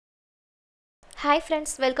Hi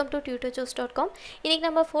friends, welcome to tutor.com. இன்னைக்கு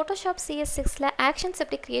நம்ம Photoshop CS6ல actions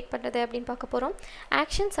எப்படி கிரியேட் பண்றது அப்படினு பார்க்க போறோம்.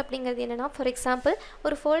 Actions அப்படிங்கிறது என்னன்னா for example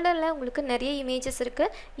ஒரு ஃபோல்டர்ல உங்களுக்கு நிறைய இமேजेस இருக்கு.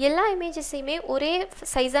 எல்லா இமேजेसையுமே ஒரே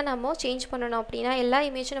சைஸா நாம சேஞ்ச் பண்ணனும் அப்படினா எல்லா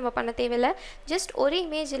இமேஜும் நம்ம பண்ண தேவையில்ல. ஜஸ்ட் ஒரு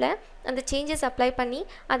இமேஜ்ல அந்த சேஞ்சஸ் அப்ளை பண்ணி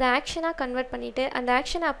அதை ஆக்ஷனா கன்வர்ட் பண்ணிட்டு அந்த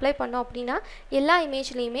ஆக்ஷனை அப்ளை பண்ணோம் அப்படினா எல்லா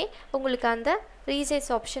இமேஜ்லயுமே உங்களுக்கு அந்த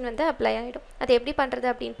ரீசைஸ் ஆப்ஷன் வந்து அப்ளை ஆயிடும். அது எப்படி பண்றது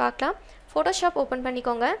அப்படினு பார்க்கலாம். Photoshop ஓபன்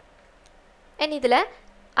பண்ணிக்கோங்க. And இதில்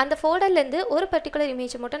அந்த ஃபோல்டர்லேருந்து ஒரு பர்டிகுலர்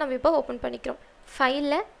இமேஜை மட்டும் நம்ம இப்போ ஓப்பன் பண்ணிக்கிறோம்.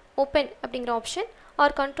 ஃபைலில் ஓப்பன் அப்படிங்கிற ஆப்ஷன்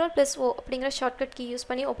ஆர் Ctrl+O அப்படிங்கிற ஷார்ட்கட் கீ யூஸ்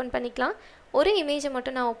பண்ணி ஓப்பன் பண்ணிக்கலாம். ஒரு இமேஜை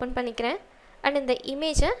மட்டும் நான் ஓப்பன் பண்ணிக்கிறேன். அண்ட் இந்த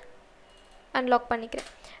இமேஜை அன்லாக்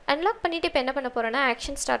பண்ணிக்கிறேன். அன்லாக் பண்ணிவிட்டு இப்போ என்ன பண்ண போகிறோன்னா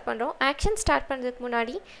ஆக்ஷன் ஸ்டார்ட் பண்ணுறோம். ஆக்ஷன் ஸ்டார்ட் பண்ணுறதுக்கு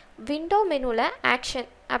முன்னாடி விண்டோ மெனுவில் ஆக்ஷன்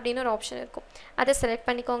அப்படின்னு ஒரு ஆப்ஷன் இருக்கும். அதை செலக்ட்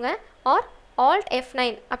பண்ணிக்கோங்க. ஆர் Alt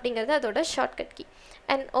F9 அப்படிங்கிறது அதோட ஷார்ட்கட் கீ.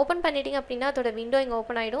 அண்ட் ஓப்பன் பண்ணிட்டீங்க அப்படின்னா அதோட விண்டோ இங்கே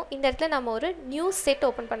ஓப்பன் ஆகிடும். இந்த இடத்துல நம்ம ஒரு நியூ செட்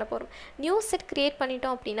ஓப்பன் பண்ண போகிறோம். நியூ செட் க்ரியேட்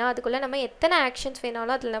பண்ணிட்டோம் அப்படின்னா அதுக்குள்ளே நம்ம எத்தனை ஆக்ஷன்ஸ்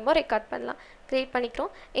வேணாலும் அதில் நம்ம ரெக்கார்ட் பண்ணலாம். க்ரியேட்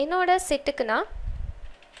பண்ணிக்கிறோம். என்னோட செட்டுக்கு நான்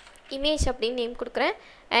இமேஜ் அப்படின்னு நேம் கொடுக்குறேன்.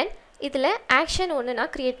 அண்ட் இதில் ஆக்ஷன் ஒன்று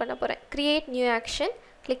நான் க்ரியேட் பண்ண போகிறேன். க்ரியேட் நியூ ஆக்ஷன்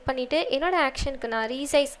கிளிக் பண்ணிவிட்டு என்னோடய ஆக்ஷனுக்கு நான்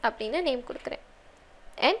ரீசைஸ் அப்படின்னு நேம் கொடுக்குறேன்.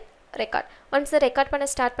 அண்ட் ரெக்கார்ட் ஒன்ஸ் ரெக்கார்ட் பண்ண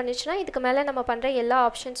ஸ்டார்ட் பண்ணிச்சுன்னா இதுக்கு மேலே நம்ம பண்ணுற எல்லா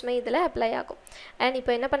ஆப்ஷன்ஸுமே இதில் அப்ளை ஆகும். அண்ட்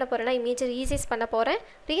இப்போ என்ன பண்ண போகிறேன்னா இமேஜை ரீசைஸ் பண்ண போகிறேன்.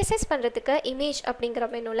 ரீசைஸ் பண்ணுறதுக்கு இமேஜ் அப்படிங்கிற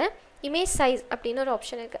மெனுவில் இமேஜ் சைஸ் அப்படின்னு ஒரு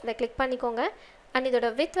ஆப்ஷன் இருக்குது. அதை கிளிக் பண்ணிக்கோங்க. அண்ட்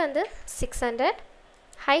இதோட வித் வந்து 600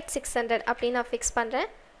 ஹைட் 600 அப்படின்னு நான் ஃபிக்ஸ் பண்ணுறேன்.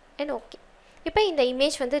 அண்ட் ஓகே இப்போ இந்த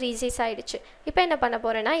இமேஜ் வந்து ரீசைஸ் ஆகிடுச்சு. இப்போ என்ன பண்ண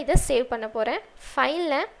போகிறேன்னா இதை சேவ் பண்ண போகிறேன்.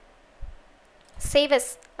 ஃபைலில்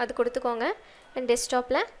சேவஸ் அது கொடுத்துக்கோங்க. அண்ட்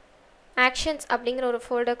டெஸ்க்டாப்பில் ஆக்ஷன்ஸ் அப்படிங்கிற ஒரு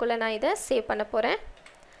ஃபோல்டருக்குள்ளே நான் இதை சேவ் பண்ண போகிறேன்.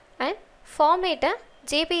 அண்ட் ஃபார்மேட்டை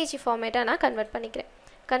ஜேபிஜி ஃபார்மேட்டை நான் கன்வெர்ட் பண்ணிக்கிறேன்.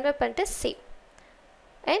 கன்வெர்ட் பண்ணிட்டு சேவ்.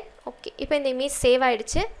 அண்ட் ஓகே இப்போ இந்த இமேஜ் சேவ்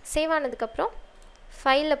ஆகிடுச்சு. சேவ் ஆனதுக்கப்புறம்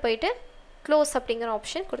ஃபைலில் போயிட்டு க்ளோஸ் அப்படிங்கிற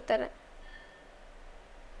ஆப்ஷன் கொடுத்துட்றேன்.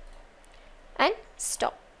 And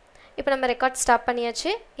stop. இப்போ நம்ம ரெக்கார்ட் ஸ்டாப்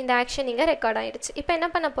பண்ணியாச்சு. இந்த ஆக்ஷன் இங்கே ரெக்கார்ட் ஆகிடுச்சு. இப்போ என்ன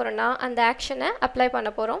பண்ண போகிறோன்னா அந்த ஆக்ஷனை அப்ளை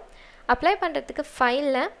பண்ண போகிறோம். அப்ளை பண்ணுறதுக்கு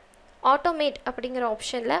ஃபைலில் ஆட்டோமேட் அப்படிங்கிற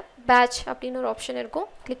ஆப்ஷனில் பேட்ச் அப்படின்னு ஒரு ஆப்ஷன் இருக்கும்.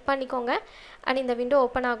 கிளிக் பண்ணிக்கோங்க. அண்ட் இந்த விண்டோ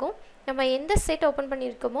ஓப்பன் ஆகும். நம்ம எந்த செட் ஓப்பன்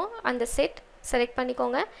பண்ணியிருக்கோமோ அந்த செட் செலக்ட்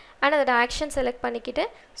பண்ணிக்கோங்க. அண்ட் அதோட ஆக்ஷன் செலக்ட் பண்ணிக்கிட்டு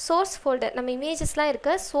சோர்ஸ் ஃபோல்டர் நம்ம இமேஜஸ்லாம்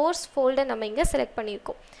இருக்க சோர்ஸ் ஃபோல்டர் நம்ம இங்கே செலக்ட்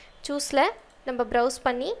பண்ணியிருக்கோம். சூஸில் நம்ம ப்ரௌஸ்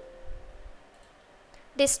பண்ணி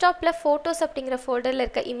டெஸ்க்டாப்பில் ஃபோட்டோஸ் அப்படிங்கிற ஃபோல்டரில்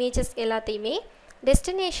இருக்க இமேஜஸ் எல்லாத்தையுமே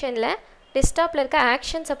டெஸ்டினேஷனில் டெஸ்க்டாப்பில் இருக்க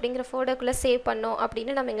ஆக்ஷன்ஸ் அப்படிங்கிற ஃபோல்டருக்குள்ளே சேவ் பண்ணோம்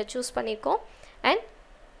அப்படின்னு நம்ம இங்கே சூஸ் பண்ணியிருக்கோம். அண்ட்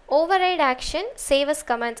ஓவர்ரைட் ஆக்ஷன் சேவஸ்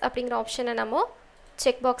கமெண்ட்ஸ் அப்படிங்கிற ஆப்ஷனை நம்ம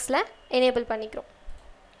செக் பாக்ஸில் எனேபிள் பண்ணிக்கிறோம்.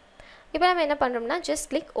 இப்போ நம்ம என்ன பண்ணுறோம்னா ஜஸ்ட்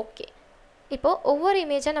கிளிக் ஓகே. இப்போது ஒவ்வொரு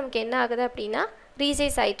இமேஜாக நமக்கு என்ன ஆகுது அப்படின்னா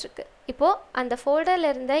ரீசைஸ் ஆகிட்டுருக்கு. இப்போது அந்த ஃபோல்டரில்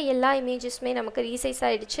இருந்த எல்லா இமேஜஸுமே நமக்கு ரீசைஸ்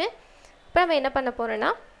ஆகிடுச்சு. இப்போ நம்ம என்ன பண்ண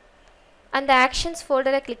போகிறோன்னா அந்த ஆக்ஷன்ஸ்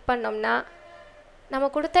ஃபோல்டரை கிளிக் பண்ணோம்னா நம்ம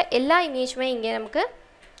கொடுத்த எல்லா இமேஜுமே இங்கே நமக்கு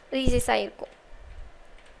ரீசைஸ் ஆகிருக்கும்.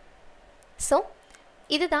 ஸோ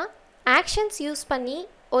இதுதான் ஆக்ஷன்ஸ் யூஸ் பண்ணி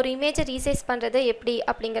ஒரு இமேஜை ரீசைஸ் பண்ணுறது எப்படி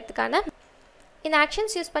அப்படிங்கிறதுக்கான. இந்த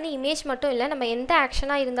ஆக்ஷன்ஸ் யூஸ் பண்ணி இமேஜ் மட்டும் இல்லை நம்ம எந்த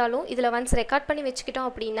ஆக்ஷனாக இருந்தாலும் இதில் ஒன்ஸ் ரெக்கார்ட் பண்ணி வச்சுக்கிட்டோம்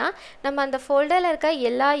அப்படின்னா நம்ம அந்த ஃபோல்டரில் இருக்க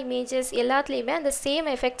எல்லா இமேஜஸ் எல்லாத்துலேயுமே அந்த சேம்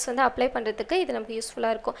எஃபெக்ட்ஸ் வந்து அப்ளை பண்ணுறதுக்கு இது நமக்கு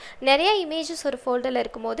யூஸ்ஃபுல்லாக இருக்கும். நிறைய இமேஜஸ் ஒரு ஃபோல்டரில்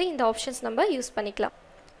இருக்கும்போது இந்த ஆப்ஷன்ஸ் நம்ம யூஸ் பண்ணிக்கலாம்.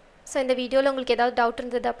 ஸோ இந்த வீடியோவில் உங்களுக்கு ஏதாவது டவுட்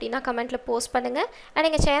இருந்தது அப்படின்னா கமெண்ட்டில் போஸ்ட் பண்ணுங்கள். அண்ட்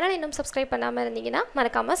எங்கள் சேனல் இன்னும் சப்ஸ்கிரைப் பண்ணாமல் இருந்தீங்கன்னா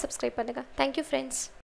மறக்காமல் சப்ஸ்கிரைப் பண்ணுங்கள். Thank you friends.